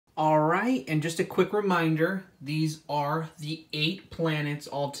Alright, and just a quick reminder, these are the 8 planets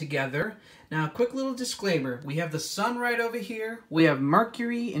altogether. Now, a quick little disclaimer. We have the Sun right over here. We have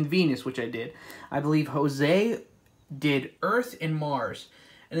Mercury and Venus, which I did. I believe Jose did Earth and Mars.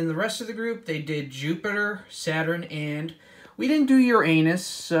 And then the rest of the group, they did Jupiter, Saturn, and we didn't do Uranus,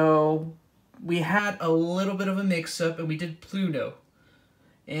 so we had a little bit of a mix-up, and we did Pluto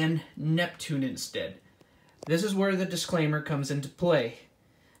and Neptune instead. This is where the disclaimer comes into play.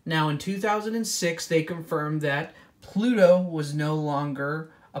 Now, in 2006, they confirmed that Pluto was no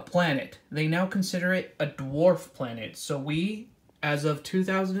longer a planet. They now consider it a dwarf planet. So we, as of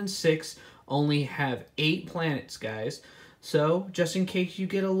 2006, only have 8 planets, guys. So, just in case you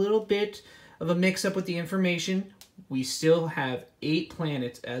get a little bit of a mix-up with the information, we still have 8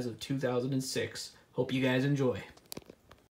 planets as of 2006. Hope you guys enjoy.